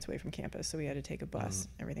 20 minutes away from campus, so we had to take a bus,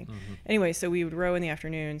 everything. Anyway, so we would row in the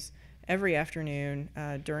afternoons every afternoon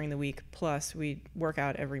during the week, plus we'd work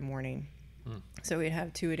out every morning. So we'd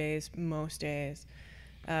have 2 a days most days.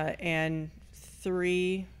 And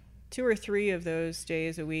 2 or 3 of those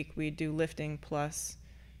days a week, we'd do lifting plus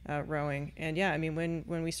rowing. And yeah, I mean,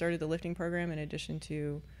 when we started the lifting program, in addition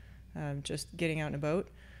to just getting out in a boat,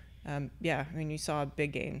 yeah, I mean, you saw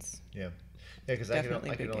big gains. Yeah, because I can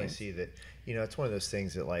only gains. see that, it's one of those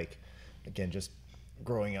things that, like, again, just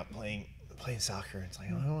growing up playing soccer, it's like,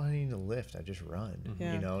 oh, I don't need to lift, I just run,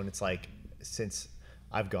 and it's like, since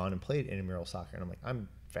I've gone and played intramural soccer, and I'm like, I'm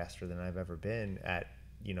faster than I've ever been at,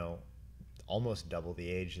 almost double the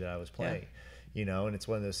age that I was playing, and it's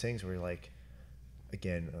one of those things where you're like,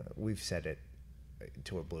 again, we've said it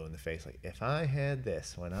till we're blue in the face, like, if I had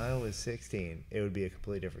this when I was 16, it would be a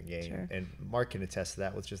completely different game. Sure. And Mark can attest to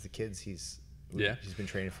that with just the kids he's been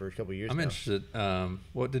training for a couple of years I'm now. interested,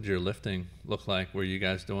 what did your lifting look like? Were you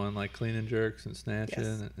guys doing like clean and jerks and snatching?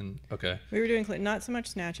 Yes. And okay, We were doing not so much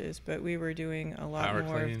snatches, but we were doing a lot Power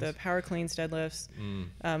more cleans. of the power cleans, deadlifts,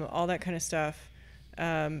 all that kind of stuff.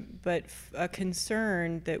 But a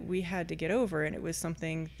concern that we had to get over, and it was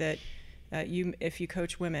something that if you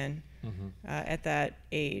coach women at that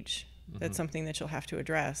age, that's something that you'll have to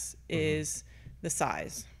address, is the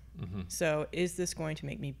size. So is this going to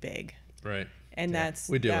make me big? right. And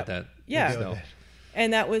We deal with that. Yeah. still.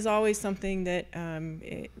 And that was always something that,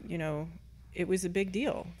 it was a big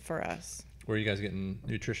deal for us. Were you guys getting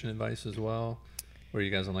nutrition advice as well? Were you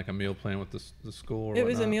guys on like a meal plan with the school? Or It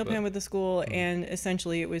was a whatnot? meal plan with the school, and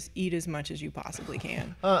essentially it was eat as much as you possibly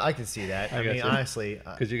can. I can see that. I mean, gotcha. honestly,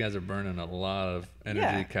 Because you guys are burning a lot of energy,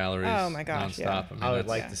 Yeah. calories, Oh my gosh, nonstop. yeah. I mean, I would that's-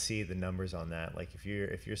 like to see the numbers on that. Like, if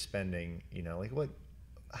you're spending, like,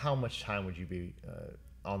 how much time would you be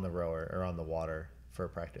on the rower or on the water for a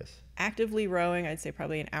practice? Actively rowing, I'd say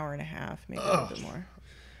probably an hour and a half, maybe a little bit more.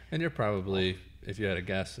 And you're probably, if you had a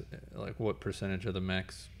guess, like what percentage of the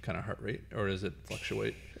max kind of heart rate, or does it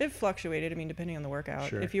fluctuate? It fluctuated, I mean, depending on the workout.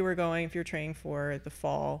 Sure. If you're training for the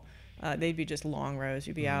fall, they'd be just long rows.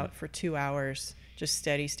 You'd be out for 2 hours, just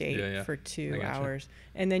steady state for I 2 gotcha. hours.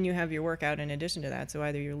 And then you have your workout in addition to that. So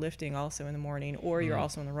either you're lifting also in the morning, or you're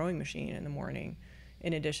also on the rowing machine in the morning,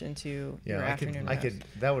 in addition to your afternoon rows.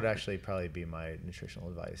 That would actually probably be my nutritional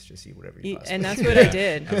advice. Just eat whatever you possibly And that's can. what I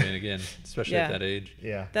did. I mean, again, especially at Yeah. that age.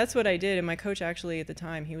 Yeah. That's what I did. And my coach actually at the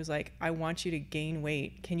time, he was like, I want you to gain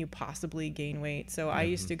weight. Can you possibly gain weight? So I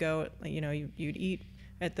used to go, you'd eat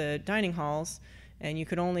at the dining halls, and you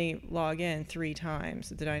could only log in 3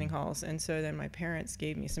 times at the dining halls. And so then my parents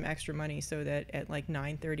gave me some extra money so that at like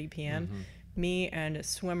 9:30 p.m., me and a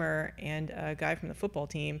swimmer and a guy from the football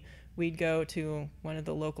team, we'd go to one of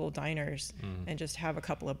the local diners and just have a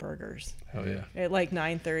couple of burgers Oh yeah. at like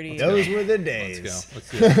 9:30. Those were the days. Let's go.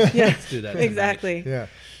 Let's do that. Yeah, Let's do that tonight. exactly. Yeah.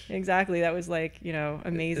 Exactly. That was like,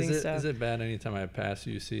 amazing stuff. Is it bad anytime I pass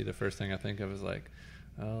UC, the first thing I think of is like,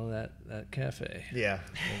 oh, that cafe. Yeah.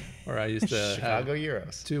 Or I used to Chicago have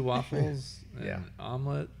Euros. 2 waffles and Yeah.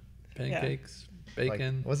 omelet, pancakes,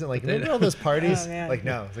 bacon. Like, wasn't like, potato. remember all those parties? Oh, man. Like,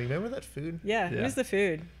 no. Like, remember that food? Yeah, it Yeah. was the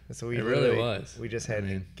food. So we It really was. We just had I an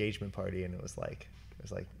mean- engagement party, and it was like,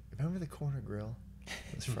 remember the corner grill?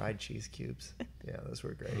 Those fried cheese cubes. Yeah, those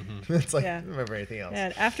were great. It's like, Yeah. I don't remember anything else.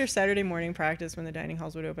 And after Saturday morning practice, when the dining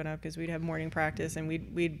halls would open up, because we'd have morning practice and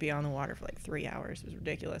we'd be on the water for like 3 hours. It was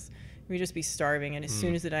ridiculous. We'd just be starving. And as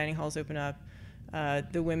soon as the dining halls open up,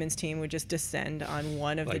 the women's team would just descend on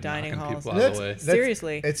one of the Like dining knocking halls. people out of the way.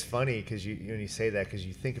 Seriously. It's funny because when you say that, because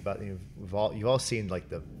you think about, you've all seen like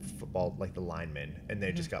the football, like the linemen, and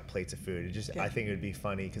they just got plates of food. I think it would be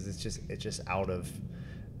funny because it's just out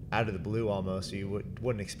of the blue almost. So you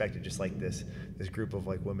wouldn't expect it, just like this group of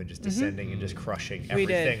like women just descending and just crushing We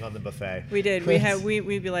did. everything on the buffet. We did. We'd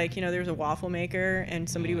be like, there's a waffle maker, and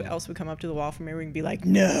somebody else would come up to the waffle maker and be like,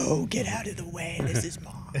 "No, get out of the way. This is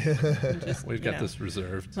mom." And just, We've got this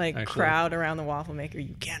reserved. like actually. crowd around the waffle maker.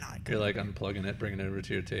 You cannot. You're like unplugging it, bringing it over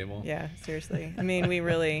to your table. Yeah, seriously. I mean, we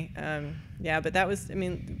really, but that was,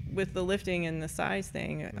 with the lifting and the size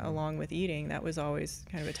thing, along with eating, that was always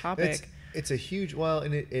kind of a topic. It's a huge,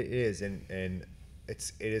 and it is, and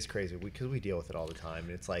it is crazy because we deal with it all the time.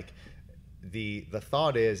 And it's like the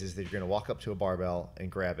thought is that you're going to walk up to a barbell and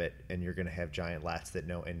grab it, and you're going to have giant lats that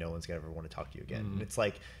no one's going to ever want to talk to you again. And it's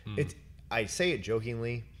like I say it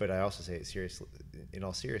jokingly, but I also say it seriously. In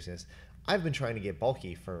all seriousness, I've been trying to get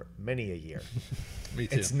bulky for many a year. Me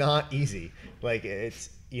too. It's not easy. Like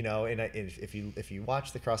it's and if you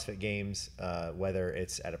watch the CrossFit Games, whether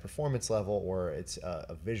it's at a performance level or it's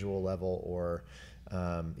a visual level or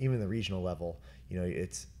even the regional level,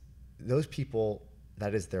 it's those people,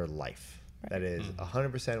 that is their life. Right. That is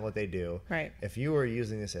 100% what they do. Right. If you are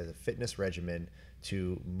using this as a fitness regimen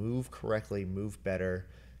to move correctly, move better,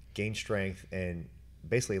 gain strength, and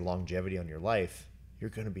basically longevity on your life, you're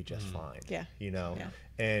going to be just fine. Yeah. You know? Yeah.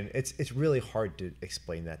 And it's really hard to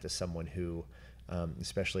explain that to someone who,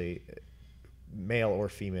 especially male or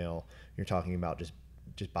female, you're talking about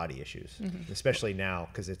just body issues, especially now.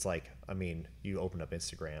 'Cause it's like, I mean, you open up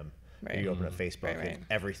Instagram, or you open up Facebook, Right. and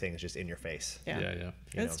everything's just in your face. Yeah.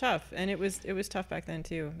 It's tough, and it was tough back then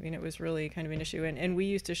too. I mean, it was really kind of an issue, and we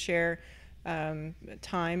used to share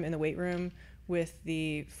time in the weight room with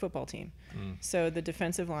the football team. So the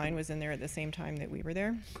defensive line was in there at the same time that we were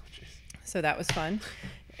there. So that was fun.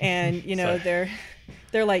 And you know, they're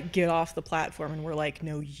like, get off the platform, and we're like,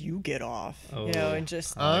 no, you get off. You know, and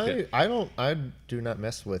just I do not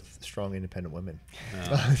mess with strong independent women.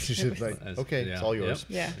 No. It's just like, okay, it's all yours.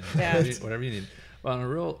 Yeah. Whatever you need. Well,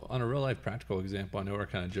 on a real life practical example, I know we're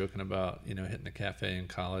kind of joking about, you know, hitting the cafe in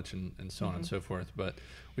college and so on and so forth, but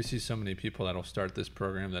we see so many people that'll start this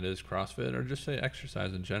program that is CrossFit, or just say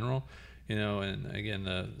exercise in general, you know. And again,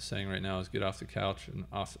 the saying right now is get off the couch, and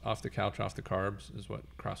off the couch, off the carbs is what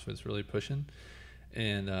CrossFit's really pushing.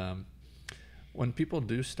 And when people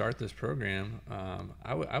do start this program,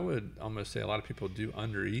 I would almost say a lot of people do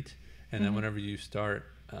undereat, and then whenever you start,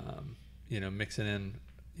 you know, mixing in,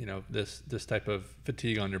 you know, this type of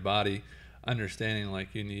fatigue on your body, understanding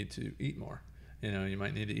like you need to eat more, you know, you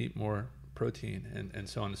might need to eat more protein and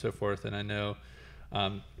so on and so forth. And I know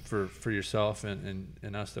for yourself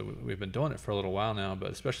and us that we've been doing it for a little while now, but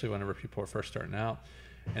especially whenever people are first starting out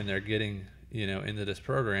and they're getting, you know, into this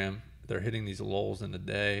program, they're hitting these lulls in the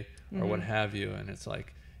day or what have you. And it's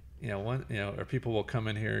like, you know, or people will come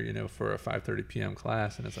in here, you know, for a 5:30 p.m.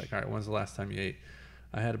 class, and it's like, all right, when's the last time you ate?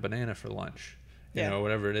 I had a banana for lunch. You know,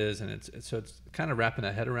 whatever it is. And it's kind of wrapping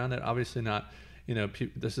a head around it. Obviously not, you know,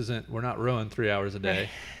 we're not rowing 3 hours a day,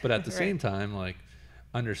 but at the same time, like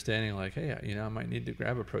understanding like, hey, you know, I might need to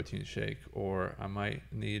grab a protein shake, or I might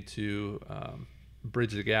need to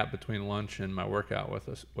bridge the gap between lunch and my workout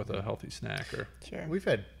with a healthy snack. Or We've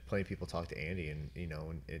had plenty of people talk to Andy, and, you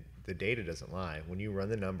know, the data doesn't lie. When you run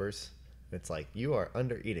the numbers, it's like you are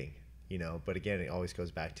under eating. You know, but again, it always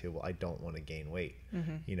goes back to, well, I don't want to gain weight,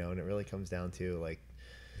 you know, and it really comes down to like,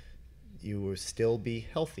 you will still be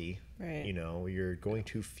healthy, you know, you're going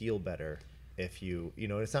to feel better if you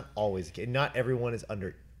know, it's not always, not everyone is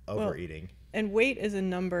overeating. And weight is a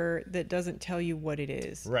number that doesn't tell you what it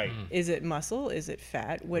is. Right. Is it muscle? Is it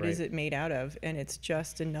fat? What is it made out of? And it's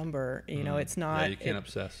just a number, you know, it's not. Yeah, you can't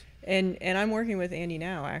obsess. And I'm working with Andy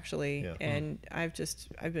now, actually, and I've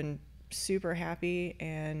been super happy,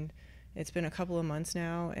 and it's been a couple of months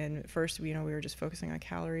now, and at first, you know, we were just focusing on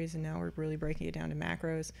calories, and now we're really breaking it down to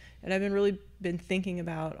macros. And I've been thinking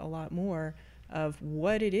about a lot more of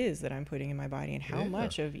what it is that I'm putting in my body, and how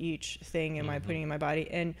much of each thing am I putting in my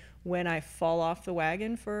body. And when I fall off the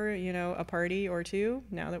wagon for, you know, a party or two,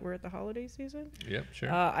 now that we're at the holiday season,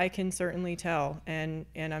 I can certainly tell, and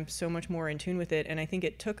I'm so much more in tune with it. And I think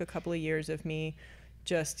it took a couple of years of me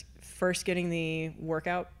just first getting the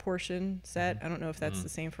workout portion set. I don't know if that's the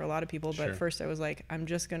same for a lot of people, but first I was like, I'm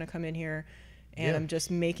just going to come in here and I'm just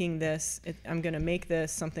making this, I'm going to make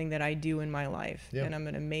this something that I do in my life, and I'm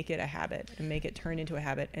going to make it a habit and make it turn into a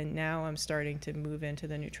habit. And now I'm starting to move into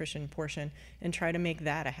the nutrition portion and try to make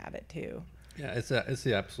that a habit too. Yeah, it's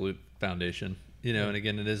the absolute foundation, you know. And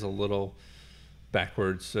again, it is a little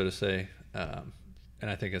backwards, so to say. And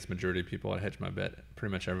I think it's majority of people. I hedge my bet.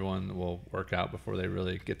 Pretty much everyone will work out before they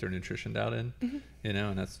really get their nutrition dialed in, you know,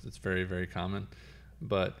 and it's very, very common.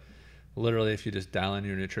 But literally, if you just dial in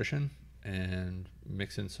your nutrition and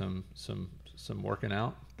mix in some working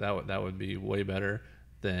out, that would be way better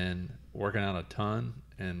than working out a ton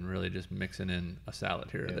and really just mixing in a salad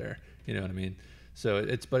here or there. You know what I mean? So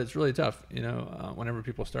it's really tough. You know, whenever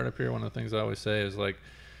people start up here, one of the things I always say is like,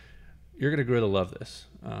 you're going to grow to love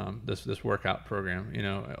this workout program. You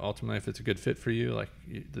know, ultimately, if it's a good fit for you, like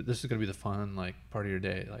this is going to be the fun, like, part of your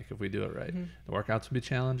day. Like, if we do it right, the workouts will be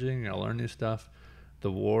challenging. You'll learn new stuff.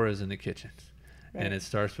 The war is in the kitchen, and it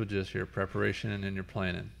starts with just your preparation and your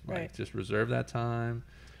planning. Like, just reserve that time,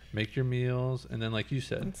 make your meals, and then, like you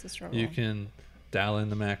said, you can dial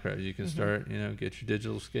in the macro. You can start, you know, get your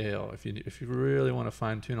digital scale if you really want to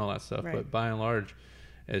fine tune all that stuff. But by and large,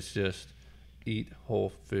 it's just eat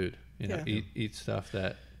whole food. You know, eat stuff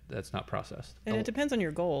that's not processed. And it depends on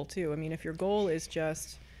your goal too. I mean, if your goal is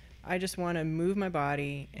just, I just want to move my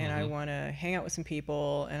body, and I want to hang out with some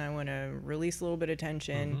people, and I want to release a little bit of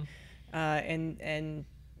tension, and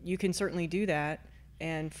you can certainly do that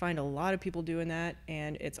and find a lot of people doing that,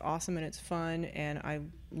 and it's awesome and it's fun, and I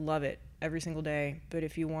love it every single day. But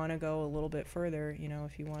if you want to go a little bit further, you know,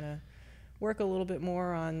 if you want to work a little bit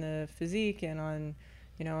more on the physique and on,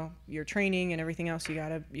 your training and everything else, you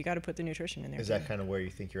gotta put the nutrition in there. Is that kind of where you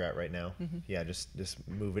think you're at right now? Yeah, just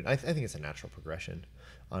moving. I think it's a natural progression,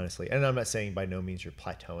 honestly. And I'm not saying by no means you're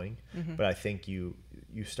plateauing, but I think you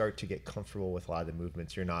start to get comfortable with a lot of the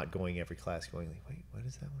movements. You're not going every class going like, wait, what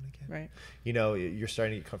is that one again? Right. You're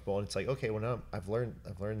starting to get comfortable, and it's like, okay, well, now I've learned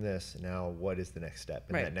this. Now what is the next step?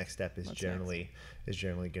 And that next step is generally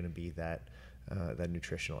going to be that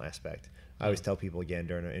nutritional aspect. I always tell people again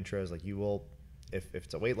during our intros, like, you will, if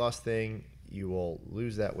it's a weight loss thing, you will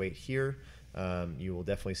lose that weight here. You will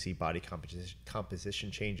definitely see body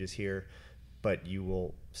composition changes here, but you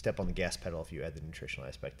will step on the gas pedal if you add the nutritional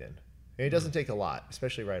aspect in. And it doesn't take a lot,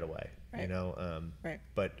 especially right away. Right.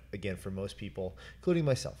 But again, for most people, including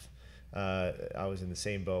myself, I was in the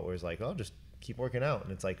same boat where it's like, oh, just keep working out,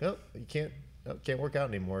 and it's like, oh, you can't work out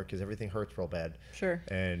anymore because everything hurts real bad. Sure.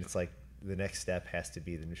 And it's like the next step has to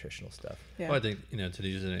be the nutritional stuff. Yeah. Well, I think, to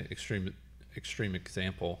use an extreme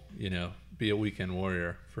example, be a weekend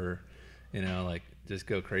warrior for, like, just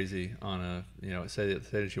go crazy on say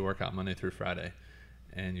that you work out Monday through Friday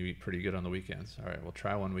and you eat pretty good on the weekends. All right, well,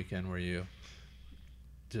 try one weekend where you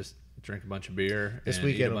just drink a bunch of beer. This and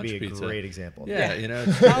weekend eat will be a pizza. great example. Yeah,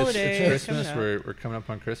 It's it's Christmas. coming We're coming up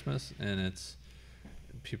on Christmas, and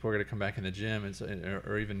people are going to come back in the gym,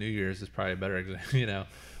 or even New Year's is probably a better example.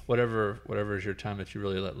 Whatever is your time that you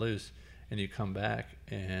really let loose, and you come back.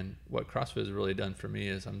 And what CrossFit has really done for me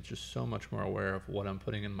is I'm just so much more aware of what I'm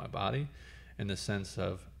putting in my body, in the sense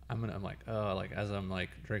of I'm like, oh, like as I'm like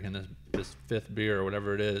drinking this fifth beer or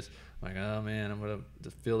whatever it is, I'm like, oh man, I'm gonna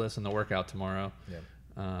feel this in the workout tomorrow.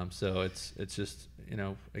 Yeah. So it's just,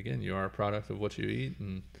 again, you are a product of what you eat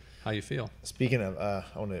and how you feel. Speaking of, I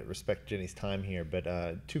want to respect Jenny's time here,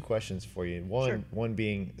 but 2 questions for you. One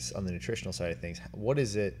being on the nutritional side of things. What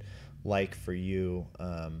is it like for you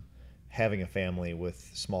having a family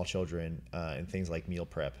with small children and things like meal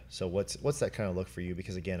prep? So what's that kind of look for you?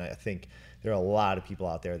 Because again, I think there are a lot of people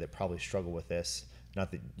out there that probably struggle with this. Not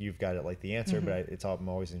that you've got it like the answer, but I'm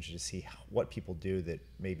always interested to see what people do that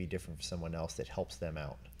may be different from someone else that helps them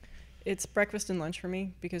out. It's breakfast and lunch for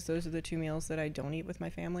me, because those are the 2 meals that I don't eat with my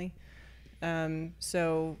family.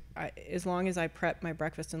 So as long as I prep my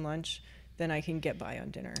breakfast and lunch, then I can get by on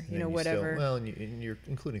dinner, whatever. And you're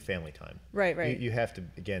including family time. Right. You have to,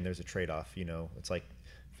 again, there's a trade-off, it's like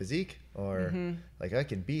physique or like I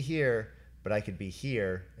can be here, but I could be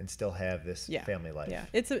here and still have this family life. Yeah,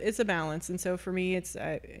 it's a balance. And so for me, it's,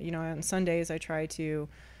 on Sundays, I try to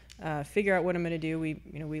figure out what I'm going to do.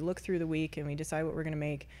 We look through the week and we decide what we're going to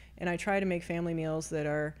make. And I try to make family meals that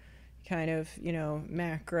are kind of,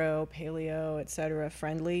 macro, paleo, et cetera,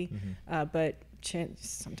 friendly. But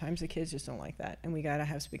sometimes the kids just don't like that, and we got to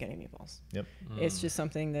have spaghetti meatballs. Yep. It's just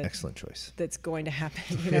something that excellent choice that's going to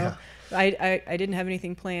happen. Yeah. I didn't have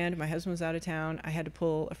anything planned. My husband was out of town. I had to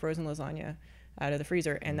pull a frozen lasagna out of the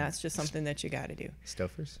freezer, and that's just something that you got to do.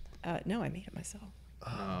 Stouffer's? No, I made it myself.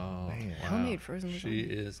 Oh, man. Homemade frozen lasagna. She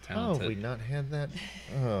is Oh, talented. have we not had that?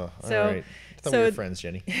 Oh, So- all right. I thought we were friends,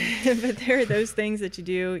 Jenny. But there are those things that you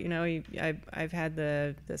do. I've had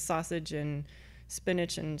the sausage and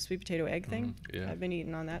spinach and sweet potato egg thing. Yeah. I've been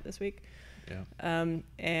eating on that this week. Yeah.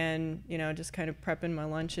 And just kind of prepping my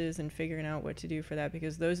lunches and figuring out what to do for that,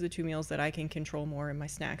 because those are the 2 meals that I can control more in my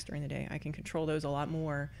snacks during the day. I can control those a lot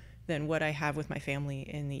more than what I have with my family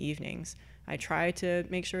in the evenings. I try to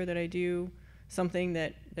make sure that I do something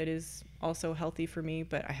that is also healthy for me,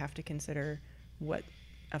 but I have to consider what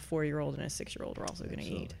a 4-year-old and a 6-year-old are also going to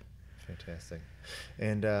eat. Fantastic.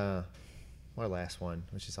 And our last one,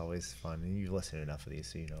 which is always fun, and you've listened to enough of these,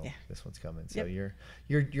 so this one's coming. So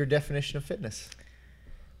your definition of fitness.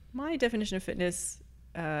 My definition of fitness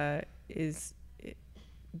is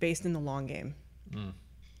based in the long game.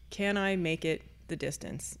 Can I make it the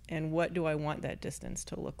distance, and what do I want that distance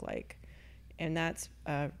to look like? And that's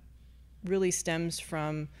really stems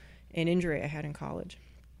from an injury I had in college.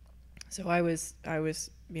 So I was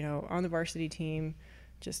on the varsity team,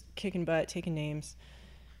 just kicking butt, taking names,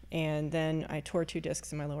 and then I tore 2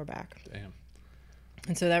 discs in my lower back. Damn.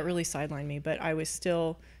 And so that really sidelined me, but I was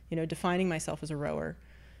still, defining myself as a rower.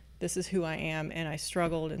 This is who I am, and I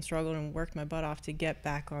struggled and worked my butt off to get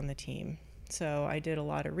back on the team. So I did a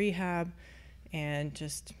lot of rehab and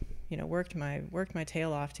just, worked my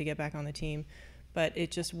tail off to get back on the team, but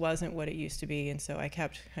it just wasn't what it used to be. And so I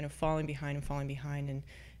kept kind of falling behind and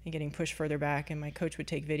getting pushed further back. And my coach would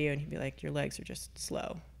take video and he'd be like, your legs are just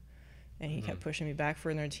slow. And he kept pushing me back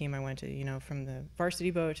further in the team. I went to, from the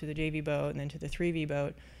varsity boat to the JV boat and then to the 3V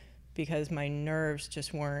boat, because my nerves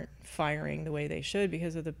just weren't firing the way they should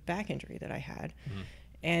because of the back injury that I had.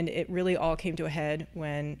 And it really all came to a head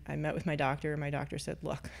when I met with my doctor. My doctor said,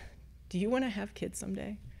 look, do you want to have kids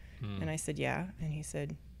someday? And I said, yeah. And he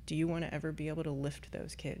said, do you want to ever be able to lift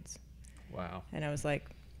those kids? Wow. And I was like,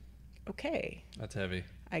 okay, That's heavy.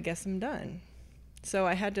 I guess I'm done. So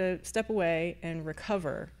I had to step away and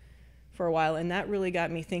recover for a while. And that really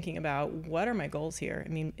got me thinking about, what are my goals here? I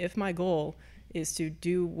mean, if my goal is to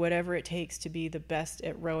do whatever it takes to be the best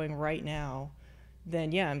at rowing right now,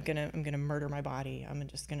 then yeah, I'm gonna murder my body. I'm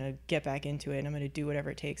just gonna get back into it, and I'm gonna do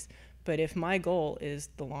whatever it takes. But if my goal is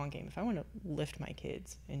the long game, if I want to lift my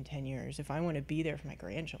kids in 10 years, if I want to be there for my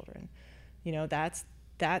grandchildren, you know, that's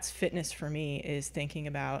fitness for me, is thinking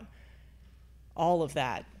about all of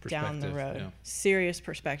that down the road. Yeah. Serious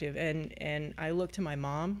perspective. And I look to my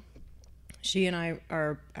mom. She and I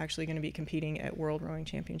are actually going to be competing at World Rowing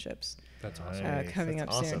Championships. That's awesome. Coming That's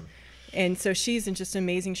up awesome. soon. And so she's in just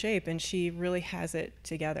amazing shape, and she really has it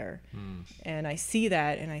together. And I see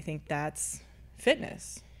that, and I think that's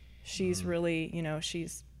fitness. She's really, you know,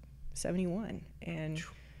 she's 71, and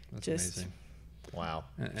That's just amazing. Wow.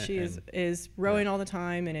 she is rowing all the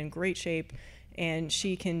time and in great shape, and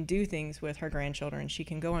she can do things with her grandchildren. She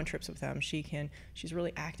can go on trips with them. She's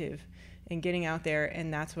really active and getting out there,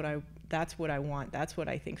 and that's what I want. That's what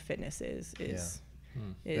I think fitness is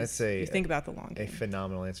That's you think about the long a game.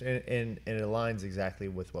 phenomenal answer, and it aligns exactly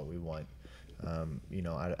with what we want, you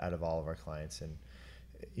know, out of all of our clients. And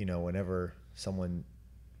you know, whenever someone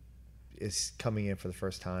is coming in for the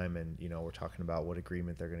first time, and you know, we're talking about what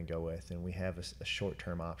agreement they're going to go with, and we have a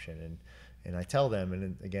short-term option, and I tell them,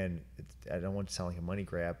 and again, I don't want to sound like a money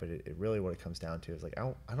grab, but it really, what it comes down to is like,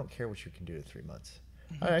 I don't care what you can do in 3 months.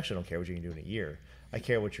 I actually don't care what you can do in a year. I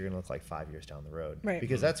care what you're going to look like 5 years down the road. Right.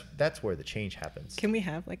 Because that's where the change happens. Can we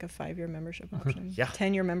have like a 5-year membership option? Yeah.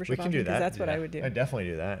 10-year membership We option? can do that. 'Cause that's what Yeah. I would do. I definitely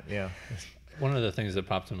do that. Yeah. One of the things that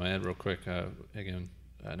popped in my head real quick, again,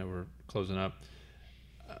 I know we're closing up.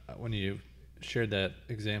 When you shared that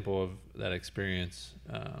example of that experience,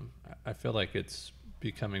 I feel like it's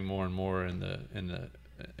becoming more and more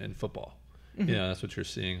in football. You know, that's what you're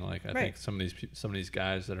seeing. Like, I think some of these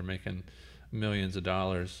guys that are making millions of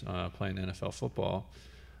dollars playing NFL football,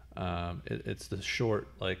 it's the short,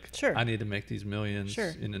 like, Sure. I need to make these millions,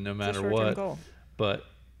 Sure. you know, no It's a matter short-term what. goal. But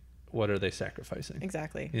what are they sacrificing?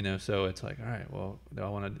 Exactly. You know, so it's like, all right, well, do I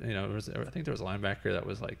want to, you know, I think there was a linebacker that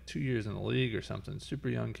was like 2 years in the league or something, super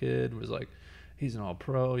young kid, was like, he's an all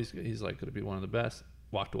pro, he's like going to be one of the best,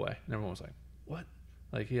 walked away. And everyone was like, what?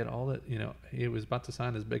 Like, he had all that, you know, he was about to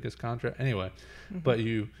sign his biggest contract anyway. But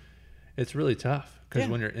it's really tough, because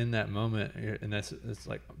when you're in that moment, and it's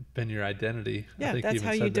like been your identity. Yeah, I think that's even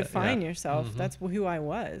how you said that. define Yeah. yourself. That's who I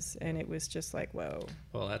was, and it was just like, whoa.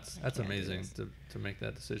 Well, that's can't do amazing this. to make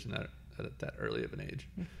that decision at that early of an age.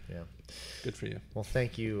 Yeah. Good for you. Well,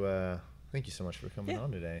 thank you. Thank you so much for coming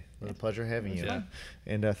on today. It was a pleasure having you. fun.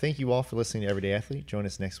 And thank you all for listening to Everyday Athlete. Join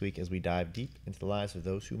us next week as we dive deep into the lives of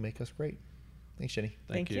those who make us great. Thanks, Jenny.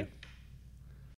 Thank you. you.